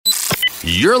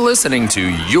You're listening to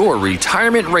Your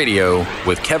Retirement Radio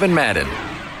with Kevin Madden.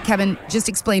 Kevin, just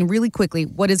explain really quickly,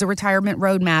 what is a retirement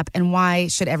roadmap and why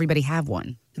should everybody have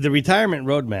one? The retirement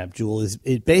roadmap, Jewel,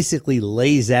 it basically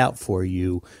lays out for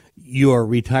you your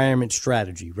retirement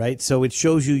strategy, right? So it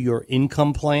shows you your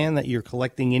income plan, that you're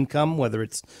collecting income, whether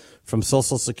it's from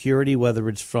Social Security, whether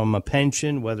it's from a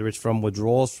pension, whether it's from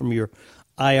withdrawals from your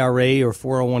IRA or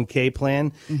 401k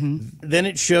plan. Then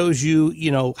it shows you,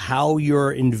 how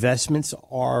your investments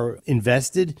are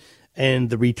invested and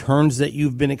the returns that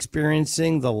you've been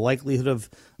experiencing, the likelihood of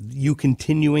you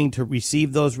continuing to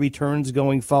receive those returns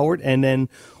going forward, and then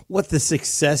what the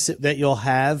success that you'll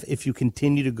have if you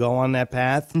continue to go on that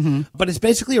path. But it's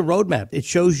basically a roadmap. It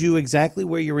shows you exactly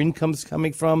where your income's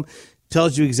coming from,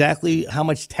 tells you exactly how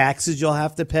much taxes you'll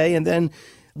have to pay, and then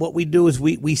what we do is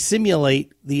we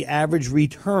simulate the average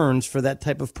returns for that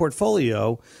type of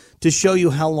portfolio to show you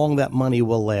how long that money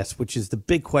will last, which is the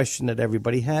big question that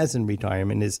everybody has in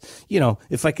retirement is,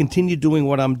 if I continue doing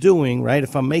what I'm doing, right,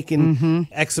 if I'm making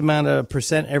X amount of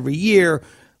percent every year,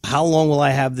 how long will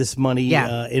I have this money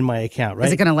in my account, right?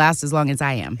 Is it going to last as long as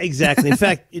I am? Exactly. In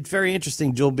fact, it's very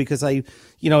interesting, Joel, because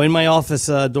in my office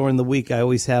during the week, I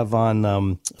always have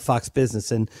on Fox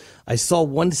Business, and I saw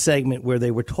one segment where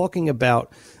they were talking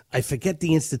about, I forget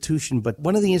the institution, but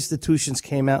one of the institutions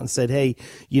came out and said, hey,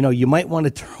 you might want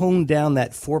to tone down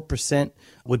that 4%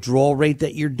 withdrawal rate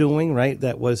that you're doing, right?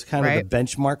 That was kind of the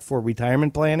benchmark for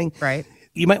retirement planning. Right.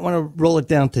 You might want to roll it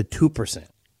down to 2%.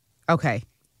 Okay.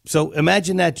 So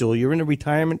imagine that, Joel. You're in a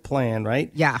retirement plan,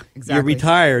 right? Yeah, exactly. You're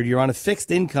retired. You're on a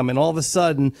fixed income, and all of a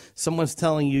sudden, someone's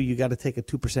telling you got to take a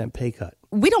 2% pay cut.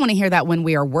 We don't want to hear that when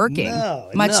we are working,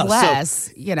 much less,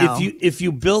 So If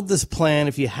you build this plan,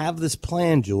 if you have this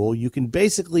plan, Joel, you can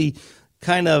basically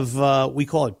kind of, we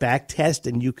call it back test,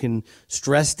 and you can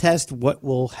stress test what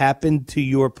will happen to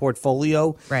your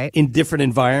portfolio in different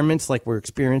environments like we're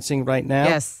experiencing right now.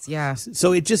 Yes, yeah.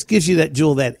 So it just gives you that,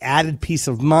 Jewel, that added peace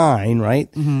of mind, right?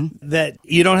 That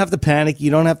you don't have to panic,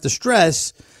 you don't have to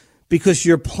stress, because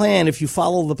your plan, if you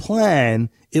follow the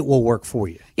plan, it will work for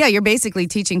you. Yeah, you're basically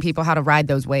teaching people how to ride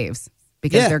those waves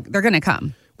because they're going to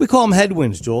come. We call them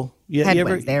headwinds, Joel.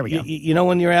 Headwinds, there we go.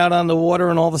 When you're out on the water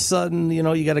and all of a sudden,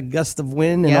 you got a gust of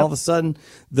wind and all of a sudden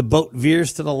the boat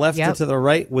veers to the left or to the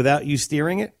right without you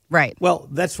steering it? Right. Well,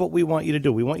 that's what we want you to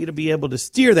do. We want you to be able to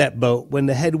steer that boat when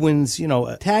the headwinds,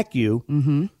 attack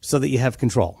you so that you have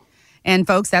control. And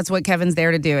folks, that's what Kevin's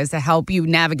there to do, is to help you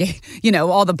navigate,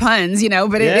 all the puns,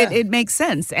 but it makes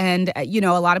sense. And, a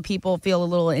lot of people feel a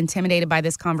little intimidated by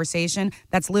this conversation.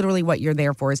 That's literally what you're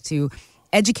there for, is to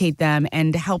educate them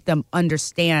and help them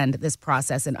understand this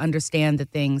process and understand the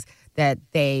things that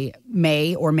they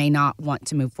may or may not want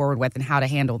to move forward with and how to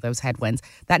handle those headwinds.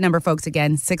 That number, folks,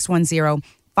 again,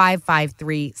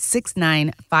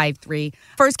 610-553-6953.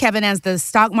 First, Kevin, as the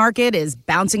stock market is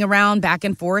bouncing around back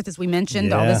and forth, as we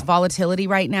mentioned, all this volatility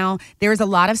right now, there's a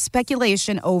lot of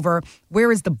speculation over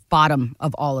where is the bottom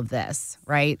of all of this,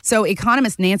 right? So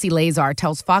economist Nancy Lazar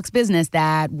tells Fox Business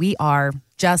that we are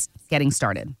just getting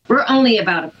started. We're only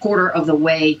about a quarter of the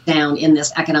way down in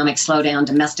this economic slowdown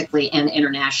domestically and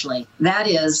internationally. That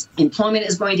is, employment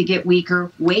is going to get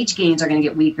weaker, wage gains are going to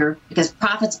get weaker because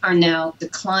profits are now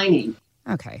declining.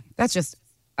 Okay, that's just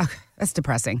that's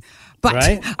depressing.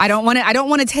 But I don't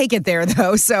want to take it there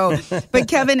though. So, but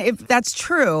Kevin, if that's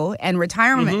true and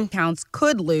retirement accounts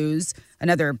could lose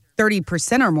another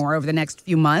 30% or more over the next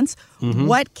few months,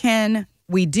 what can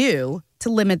we do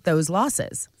to limit those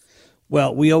losses?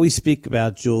 Well, we always speak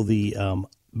about, Jewel, the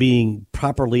being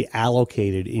properly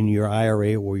allocated in your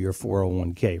IRA or your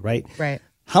 401k, right? Right.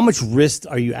 How much risk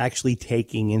are you actually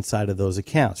taking inside of those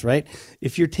accounts, right?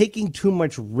 If you're taking too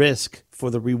much risk for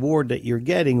the reward that you're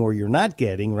getting or you're not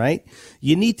getting, right,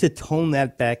 you need to tone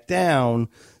that back down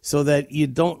so that you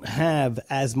don't have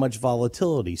as much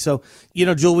volatility. So,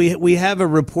 Jewel, we have a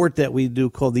report that we do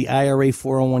called the IRA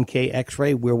 401k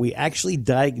X-ray, where we actually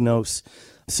diagnose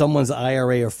someone's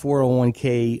IRA or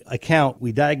 401k account.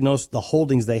 We diagnose the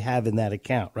holdings they have in that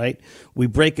account, right? We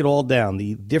break it all down,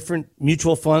 the different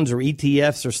mutual funds or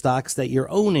ETFs or stocks that you're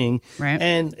owning. Right.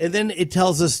 And then it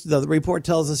tells us, the report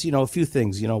tells us, a few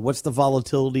things, what's the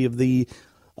volatility of the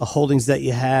holdings that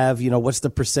you have, what's the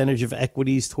percentage of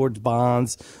equities towards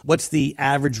bonds, what's the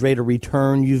average rate of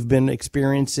return you've been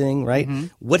experiencing, right?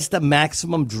 What's the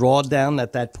maximum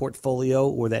drawdown that portfolio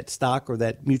or that stock or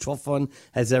that mutual fund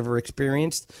has ever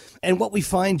experienced? And what we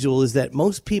find, Jewel, is that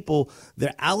most people,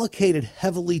 they're allocated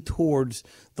heavily towards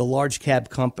the large cap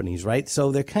companies, right?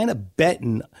 So they're kind of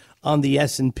betting on the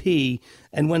S&P.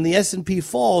 And when the S&P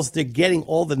falls, they're getting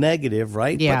all the negative,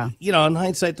 right? Yeah. But, in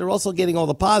hindsight, they're also getting all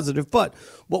the positive. But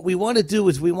what we want to do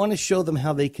is we want to show them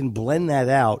how they can blend that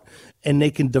out and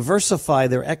they can diversify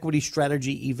their equity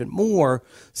strategy even more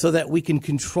so that we can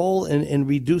control and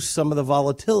reduce some of the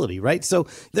volatility, right? So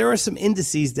there are some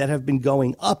indices that have been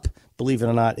going up, believe it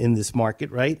or not, in this market,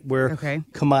 right? Where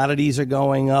commodities are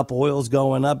going up, oil's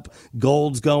going up,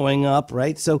 gold's going up,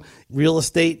 right? So real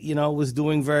estate, was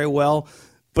doing very well.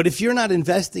 But if you're not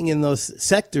investing in those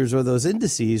sectors or those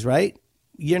indices, right,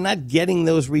 you're not getting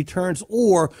those returns,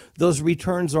 or those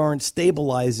returns aren't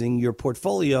stabilizing your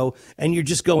portfolio, and you're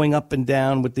just going up and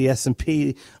down with the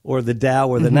S&P or the Dow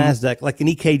or the NASDAQ like an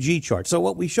EKG chart. So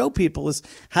what we show people is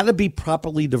how to be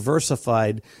properly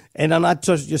diversified. And I'm not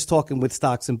just talking with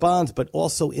stocks and bonds, but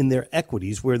also in their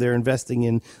equities where they're investing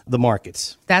in the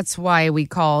markets. That's why we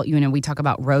call, we talk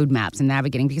about roadmaps and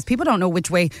navigating, because people don't know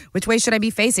which way should I be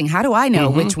facing? How do I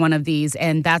know which one of these?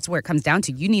 And that's where it comes down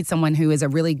to. You need someone who is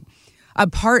a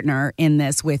partner in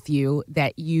this with you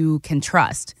that you can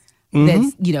trust.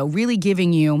 That's, really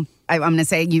giving you, I'm going to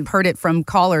say, you've heard it from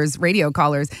radio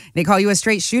callers, they call you a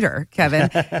straight shooter, Kevin.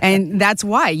 And that's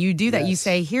why you do that. Yes. You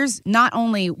say, here's not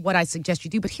only what I suggest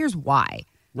you do, but here's why.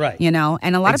 Right. And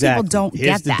a lot of people don't get that.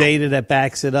 Here's the data that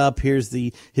backs it up. Here's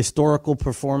the historical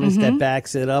performance that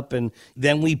backs it up. And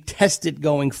then we test it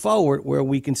going forward where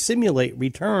we can simulate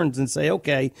returns and say,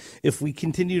 okay, if we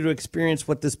continue to experience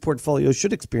what this portfolio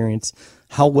should experience,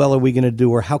 how well are we going to do,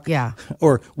 or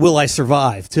will I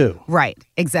survive too? Right,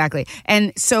 exactly.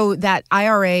 And so that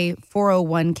IRA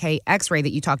 401k X-ray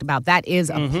that you talked about, that is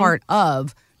a part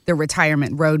of the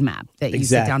retirement roadmap that you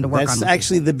sit down to work on. That's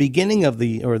actually the beginning of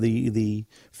the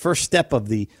first step of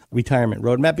the retirement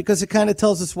roadmap, because it kind of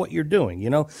tells us what you're doing.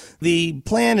 The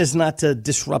plan is not to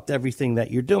disrupt everything that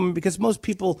you're doing, because most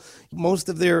people, most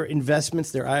of their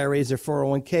investments, their IRAs, their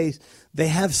 401ks, they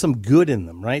have some good in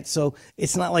them, right? So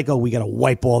it's not like, we got to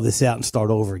wipe all this out and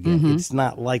start over again. It's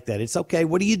not like that. It's okay,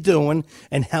 what are you doing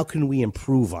and how can we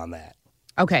improve on that?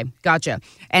 Okay, gotcha.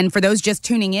 And for those just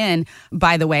tuning in,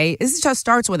 by the way, this just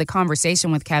starts with a conversation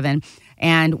with Kevin.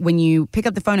 And when you pick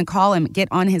up the phone and call him, get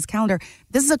on his calendar,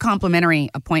 this is a complimentary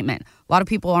appointment. A lot of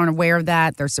people aren't aware of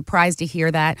that. They're surprised to hear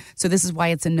that. So this is why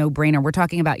it's a no-brainer. We're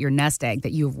talking about your nest egg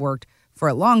that you've worked for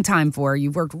a long time for.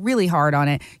 You've worked really hard on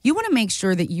it. You want to make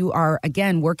sure that you are,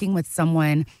 again, working with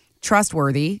someone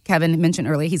trustworthy. Kevin mentioned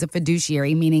earlier, he's a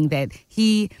fiduciary, meaning that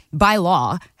he, by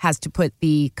law, has to put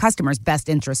the customer's best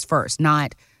interest first,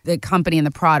 not the company and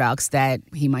the products that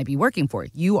he might be working for.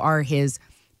 You are his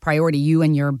priority, you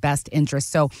and your best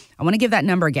interest. So I want to give that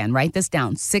number again. Write this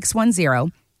down,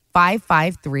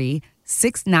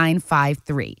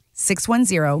 610-553-6953.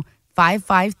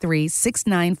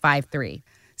 610-553-6953.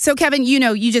 So, Kevin,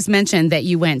 you just mentioned that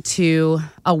you went to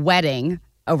a wedding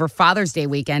over Father's Day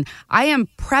weekend. I am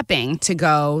prepping to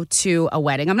go to a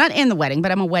wedding. I'm not in the wedding,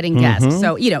 but I'm a wedding guest.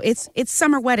 So, it's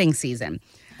summer wedding season.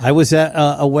 I was at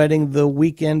a wedding the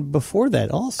weekend before that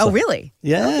also. Oh, really?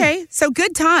 Yeah. Okay. So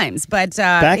good times, but...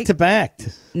 back to back.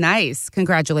 Nice.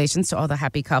 Congratulations to all the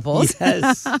happy couples.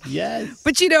 Yes, yes.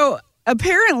 But,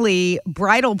 apparently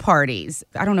bridal parties,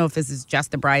 I don't know if this is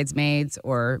just the bridesmaids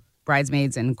or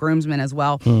bridesmaids and groomsmen as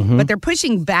well, but they're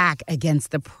pushing back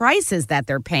against the prices that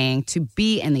they're paying to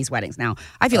be in these weddings. Now,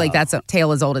 I feel like that's a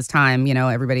tale as old as time,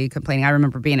 everybody complaining. I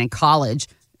remember being in college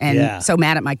and so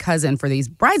mad at my cousin for these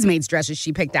bridesmaids dresses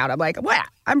she picked out. I'm like, what?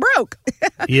 I'm broke.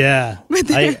 Yeah.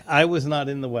 I was not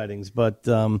in the weddings, but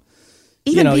even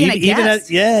being a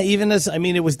guest. Even as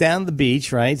it was down the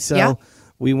beach, right? So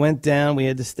we went down, we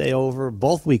had to stay over.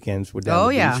 Both weekends were down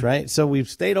the beach, right? So we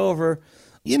stayed over,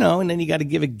 and then you got to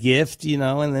give a gift,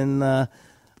 and then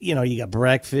you got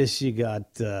breakfast, you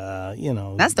got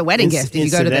that's the wedding gift. You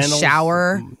go to the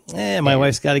shower. Yeah, my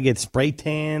wife's got to get spray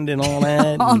tanned and all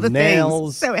that. All the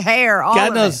nails, things. So hair, all God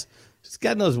of knows, it.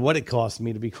 God knows what it cost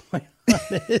me, to be quite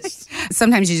honest.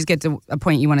 Sometimes you just get to a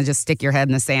point you want to just stick your head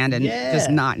in the sand and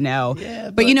just not know. Yeah,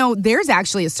 but there's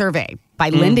actually a survey by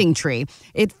Lending Tree.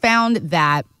 It found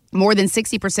that more than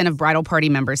 60% of bridal party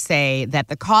members say that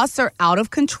the costs are out of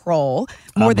control.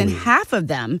 More than half of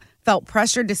them felt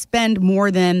pressured to spend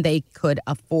more than they could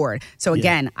afford. So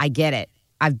again, I get it.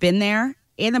 I've been there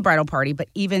in the bridal party, but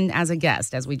even as a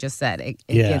guest, as we just said, it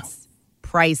gets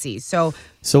pricey. So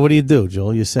what do you do,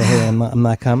 Joel? You say, hey, I'm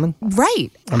not coming? Right.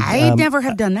 I never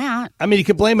have done that. You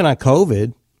could blame it on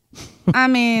COVID.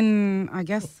 I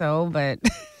guess so, but...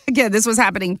 Again, this was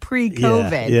happening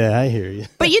pre-COVID. Yeah, I hear you.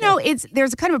 But,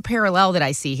 there's a kind of a parallel that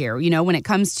I see here, when it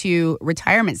comes to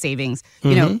retirement savings,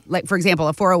 like, for example,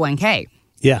 a 401k.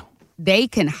 Yeah. they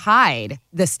can hide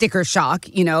the sticker shock.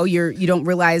 You know, you don't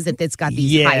realize that it's got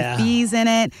these high fees in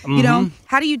it. Mm-hmm. You know,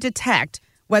 how do you detect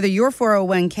whether your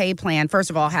 401k plan, first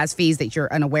of all, has fees that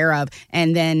you're unaware of,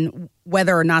 and then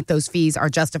whether or not those fees are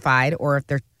justified or if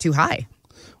they're too high?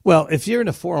 Well, if you're in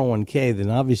a 401k, then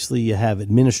obviously you have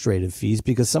administrative fees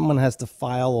because someone has to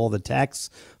file all the tax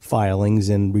filings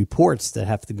and reports that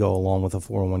have to go along with a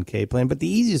 401k plan. But the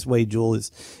easiest way, Jewel,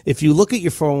 is if you look at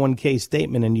your 401k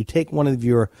statement and you take one of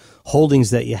your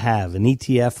holdings that you have, an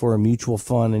ETF or a mutual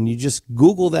fund, and you just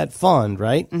Google that fund,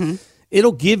 right? Mm-hmm.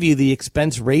 It'll give you the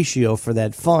expense ratio for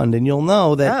that fund, and you'll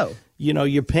know that, you know,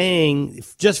 you're paying,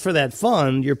 just for that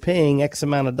fund, you're paying X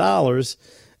amount of dollars.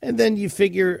 And then you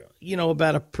figure, you know,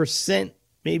 about 1%,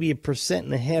 maybe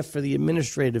 1.5% for the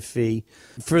administrative fee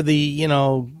for the, you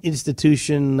know,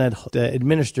 institution that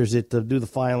administers it to do the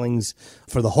filings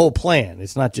for the whole plan.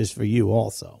 It's not just for you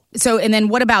also. So, and then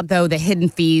what about, though, the hidden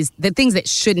fees, the things that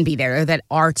shouldn't be there or that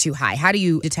are too high? How do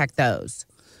you detect those?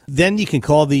 Then you can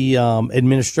call the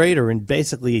administrator and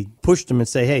basically push them and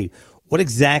say, hey, what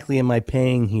exactly am I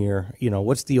paying here? You know,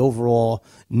 what's the overall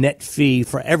net fee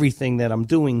for everything that I'm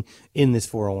doing in this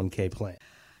 401k plan?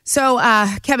 So,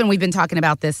 Kevin, we've been talking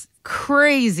about this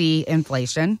crazy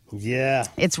inflation. Yeah.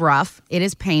 It's rough. It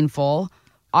is painful.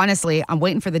 Honestly, I'm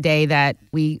waiting for the day that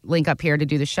we link up here to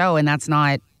do the show, and that's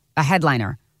not a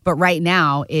headliner. But right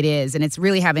now it is, and it's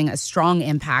really having a strong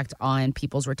impact on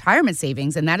people's retirement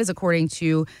savings. And that is according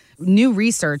to new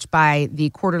research by the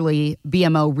quarterly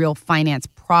BMO Real Finance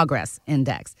Progress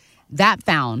Index. That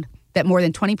found that more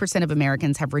than 20% of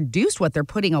Americans have reduced what they're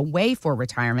putting away for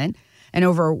retirement. And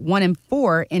over 1 in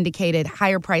 4 indicated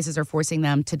higher prices are forcing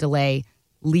them to delay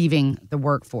leaving the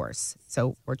workforce.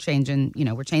 So we're changing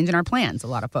our plans, a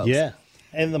lot of folks. Yeah.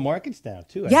 And the market's down,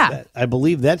 too. Yeah. I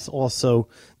believe that's also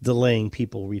delaying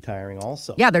people retiring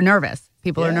also. Yeah, they're nervous.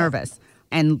 People are nervous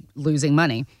and losing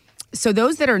money. So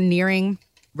those that are nearing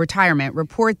retirement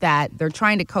report that they're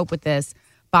trying to cope with this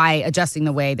by adjusting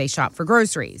the way they shop for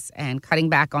groceries and cutting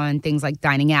back on things like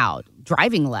dining out,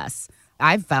 driving less.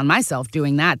 I've found myself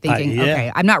doing that, thinking, okay,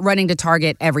 I'm not running to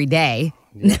Target every day.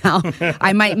 Now,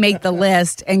 I might make the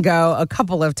list and go a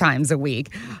couple of times a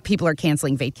week. People are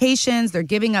canceling vacations. They're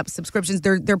giving up subscriptions.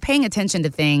 They're paying attention to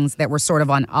things that were sort of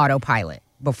on autopilot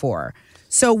before.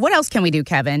 So what else can we do,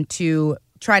 Kevin, to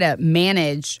try to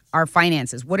manage our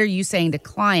finances? What are you saying to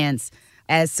clients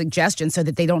as suggestions so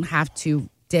that they don't have to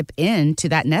dip into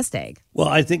that nest egg? Well,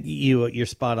 I think you're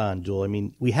spot on, Jewel. I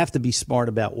mean, we have to be smart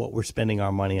about what we're spending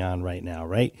our money on right now,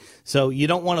 right? So you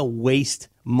don't want to waste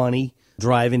money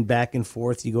driving back and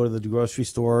forth. You go to the grocery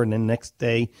store, and then next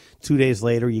day, 2 days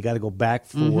later, you got to go back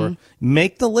for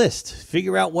make the list,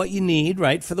 figure out what you need,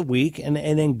 right, for the week, and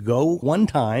then go one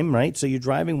time, right? So you're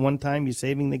driving one time, you're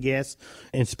saving the gas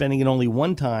and spending it only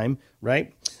one time,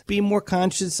 right? Be more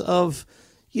conscious of,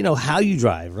 you know, how you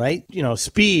drive, right? You know,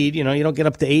 speed, you know, you don't get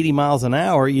up to 80 miles an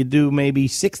hour. You do maybe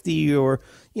 60 or,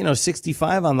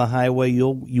 65 on the highway.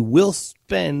 You will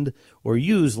spend or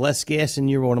use less gas in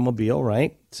your automobile,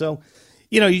 right? So,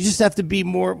 you just have to be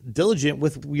more diligent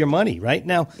with your money, right?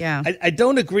 Now, I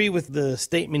don't agree with the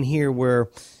statement here where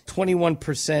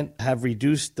 21% have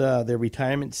reduced their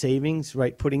retirement savings,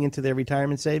 right, putting into their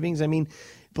retirement savings. I mean,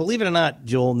 believe it or not,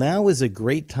 Joel, now is a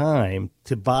great time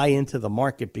to buy into the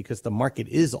market because the market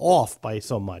is off by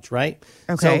so much, right?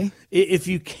 Okay. So if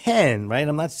you can, right,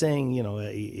 I'm not saying, you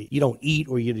don't eat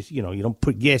or you don't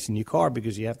put gas in your car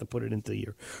because you have to put it into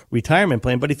your retirement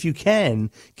plan. But if you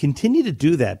can, continue to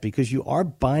do that because you are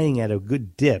buying at a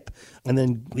good dip. And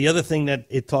then the other thing that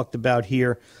it talked about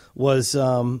here was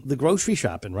the grocery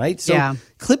shopping, right? So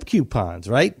clip coupons,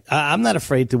 right? I'm not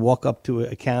afraid to walk up to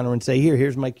a counter and say,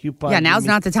 here's my coupon. Yeah, now's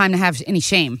not the time to have any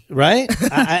shame. Right?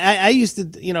 I used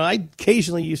to, I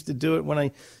occasionally used to do it when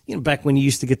I, back when you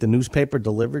used to get the newspaper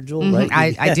delivered, Joel, right?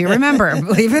 I do remember,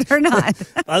 believe it or not.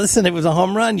 Listen, it was a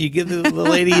home run. You give the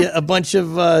lady a bunch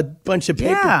of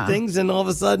paper things, and all of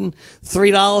a sudden,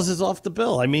 $3 is off the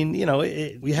bill. I mean,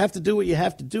 you have to do what you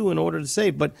have to do in order to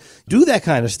save, but do that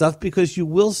kind of stuff because you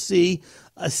will see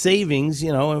a savings,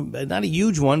 not a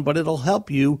huge one, but it'll help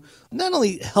you, not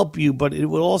only help you, but it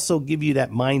will also give you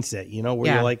that mindset,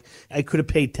 where you're like, I could have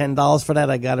paid $10 for that.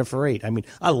 I got it for $8. I mean,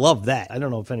 I love that. I don't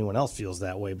know if anyone else feels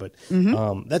that way, but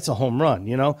that's a home run,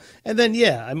 And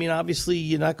then, obviously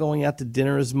you're not going out to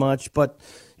dinner as much, but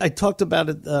I talked about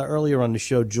it earlier on the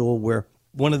show, Jewel, where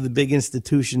one of the big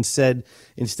institutions said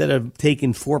instead of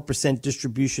taking 4%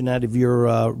 distribution out of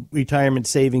your retirement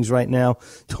savings right now,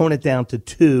 tone it down to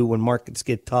 2% when markets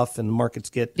get tough and the markets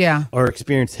get or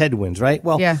experience headwinds, right?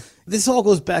 Well, this all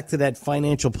goes back to that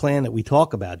financial plan that we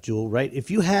talk about, Jewel, right?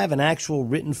 If you have an actual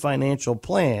written financial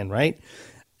plan, right,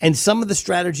 And some of the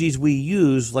strategies we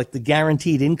use, like the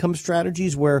guaranteed income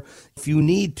strategies, where if you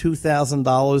need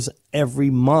 $2,000 every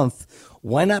month,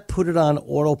 why not put it on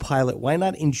autopilot? Why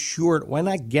not insure it? Why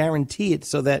not guarantee it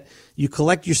so that you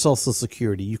collect your Social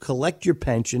Security, you collect your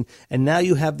pension, and now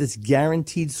you have this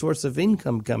guaranteed source of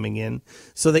income coming in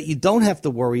so that you don't have to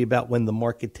worry about when the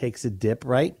market takes a dip,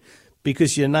 right?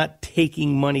 Because you're not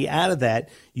taking money out of that.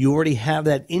 You already have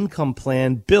that income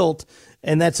plan built,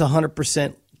 and that's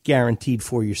 100% guaranteed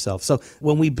for yourself. So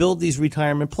when we build these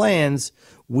retirement plans,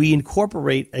 we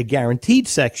incorporate a guaranteed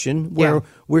section where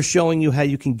we're showing you how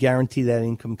you can guarantee that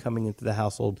income coming into the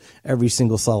household every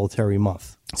single solitary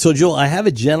month. So, Jewel, I have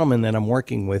a gentleman that I'm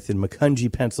working with in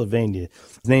Macungie, Pennsylvania.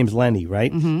 His name's Lenny,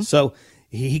 right? Mm-hmm. So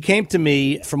he came to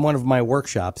me from one of my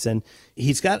workshops, and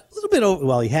he's got a little bit over,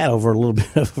 well, he had over a little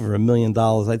bit over $1 million.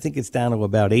 I think it's down to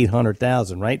about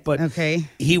 800,000, right? But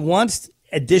he wants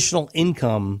additional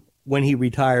income when he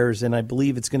retires, and I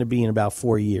believe it's going to be in about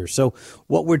 4 years. So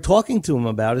what we're talking to him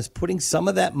about is putting some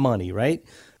of that money, right,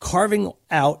 carving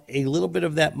out a little bit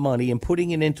of that money and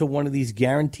putting it into one of these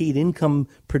guaranteed income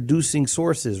producing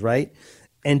sources, right,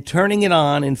 and turning it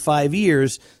on in 5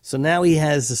 years. So now he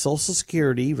has the Social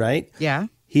Security, right? Yeah.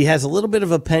 He has a little bit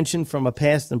of a pension from a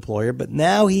past employer, but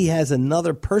now he has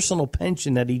another personal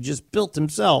pension that he just built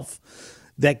himself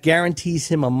that guarantees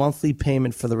him a monthly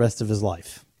payment for the rest of his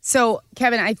life. So,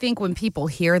 Kevin, I think when people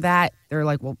hear that, they're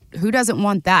like, well, who doesn't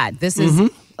want that? This is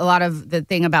a lot of the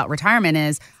thing about retirement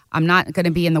is I'm not going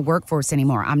to be in the workforce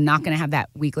anymore. I'm not going to have that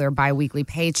weekly or biweekly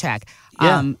paycheck.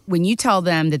 Yeah. When you tell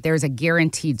them that there's a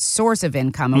guaranteed source of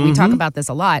income, and we talk about this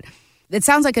a lot, it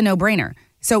sounds like a no-brainer.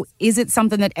 So is it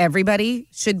something that everybody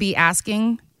should be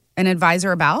asking an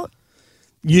advisor about?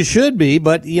 You should be,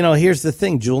 but, here's the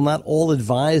thing, Jewel. Not all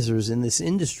advisors in this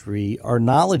industry are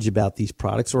knowledgeable about these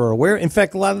products or are aware. In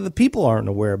fact, a lot of the people aren't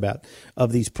aware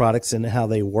of these products and how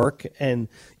they work and,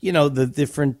 the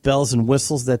different bells and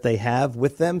whistles that they have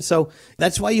with them. So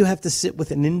that's why you have to sit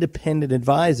with an independent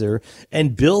advisor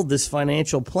and build this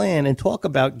financial plan and talk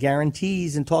about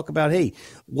guarantees and talk about, hey,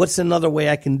 what's another way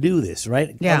I can do this,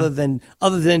 right? Yeah.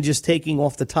 Other than just taking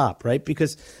off the top, right?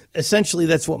 Because essentially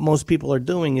that's what most people are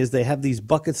doing is they have these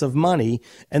buckets of money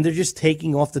and they're just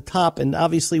taking off the top. And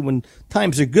obviously when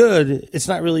times are good, it's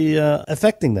not really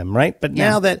affecting them, right? But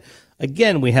now that,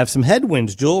 again, we have some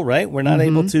headwinds, Jewel, right? We're not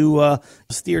able to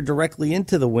steer directly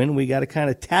into the wind. We got to kind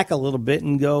of tack a little bit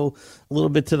and go a little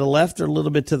bit to the left or a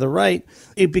little bit to the right.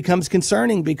 It becomes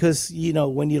concerning because,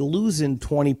 when you're losing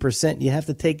 20%, you have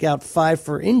to take out 5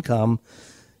 for income.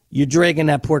 You're dragging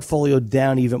that portfolio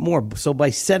down even more. So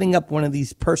by setting up one of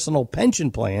these personal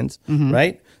pension plans,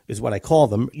 right, is what I call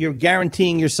them, you're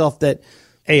guaranteeing yourself that,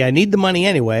 hey, I need the money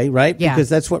anyway, right? Yeah. Because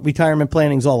that's what retirement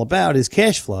planning is all about is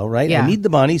cash flow, right? Yeah. I need the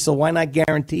money, so why not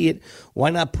guarantee it? Why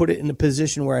not put it in a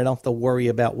position where I don't have to worry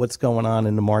about what's going on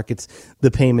in the markets?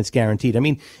 The payment's guaranteed. I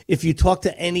mean, if you talk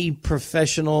to any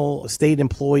professional state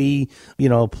employee,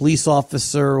 police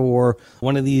officer or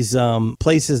one of these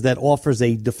places that offers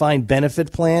a defined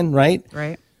benefit plan, right?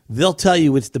 Right. They'll tell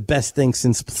you it's the best thing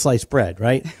since sliced bread,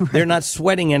 right? They're not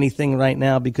sweating anything right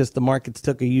now because the markets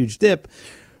took a huge dip.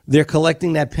 They're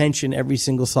collecting that pension every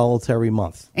single solitary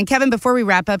month. And Kevin, before we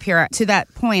wrap up here, to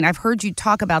that point, I've heard you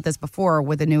talk about this before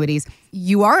with annuities.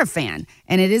 You are a fan,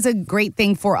 and it is a great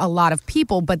thing for a lot of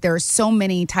people, but there are so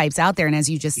many types out there. And as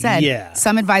you just said,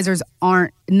 some advisors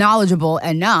aren't knowledgeable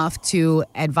enough to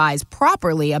advise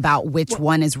properly about which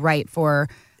one is right for.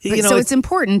 So it's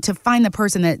important to find the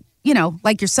person that,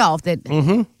 like yourself, that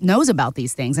knows about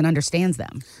these things and understands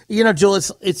them. Joel,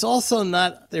 it's also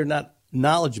they're not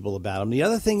knowledgeable about them. The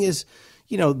other thing is,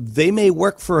 they may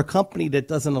work for a company that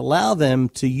doesn't allow them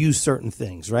to use certain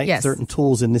things, right? Yes. Certain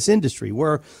tools in this industry,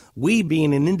 where we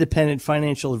being an independent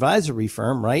financial advisory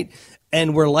firm, right?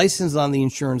 And we're licensed on the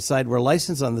insurance side. We're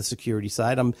licensed on the security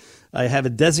side. I have a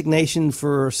designation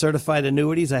for certified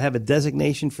annuities. I have a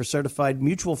designation for certified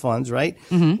mutual funds, right?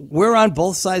 We're on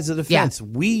both sides of the fence.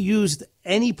 We used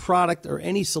any product or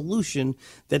any solution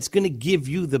that's going to give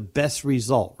you the best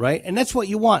result, right? And that's what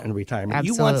you want in retirement.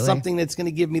 Absolutely. You want something that's going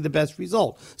to give me the best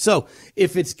result. So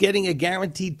if it's getting a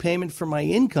guaranteed payment for my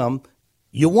income,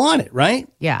 you want it, right?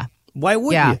 Yeah. Why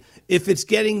wouldn't you? If it's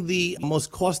getting the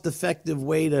most cost-effective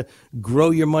way to grow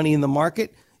your money in the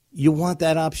market, you want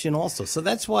that option also. So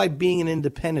that's why being an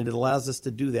independent, it allows us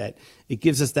to do that. It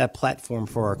gives us that platform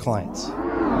for our clients.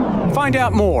 Find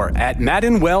out more at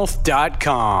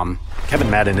maddenwealth.com. Kevin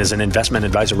Madden is an investment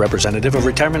advisor representative of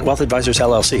Retirement Wealth Advisors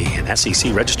LLC, an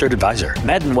SEC registered advisor.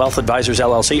 Madden Wealth Advisors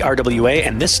LLC, RWA,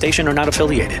 and this station are not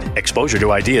affiliated. Exposure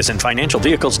to ideas and financial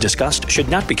vehicles discussed should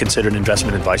not be considered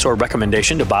investment advice or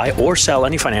recommendation to buy or sell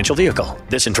any financial vehicle.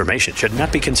 This information should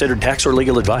not be considered tax or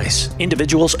legal advice.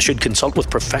 Individuals should consult with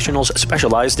professionals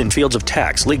specialized in fields of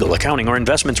tax, legal, accounting, or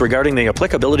investments regarding the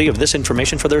applicability of this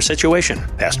information for their situation.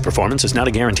 Past performance is not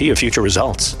a guarantee of future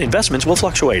results. Investments will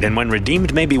fluctuate and when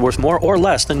redeemed may be worth more or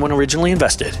less than when originally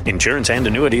invested. Insurance and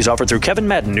annuities offered through Kevin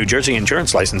Madden, New Jersey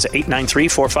Insurance License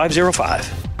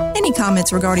 8934505. Any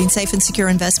comments regarding safe and secure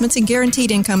investments and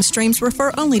guaranteed income streams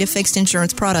refer only to fixed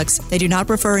insurance products. They do not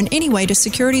refer in any way to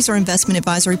securities or investment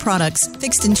advisory products.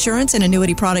 Fixed insurance and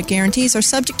annuity product guarantees are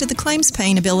subject to the claims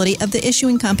paying ability of the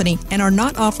issuing company and are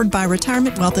not offered by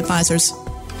Retirement Wealth Advisors.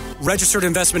 Registered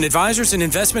investment advisors and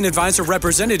investment advisor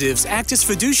representatives act as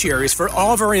fiduciaries for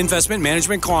all of our investment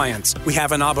management clients. We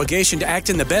have an obligation to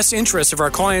act in the best interest of our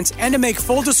clients and to make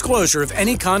full disclosure of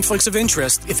any conflicts of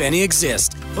interest, if any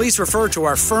exist. Please refer to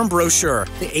our firm brochure,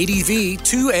 the ADV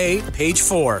 2A, page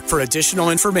 4, for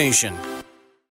additional information.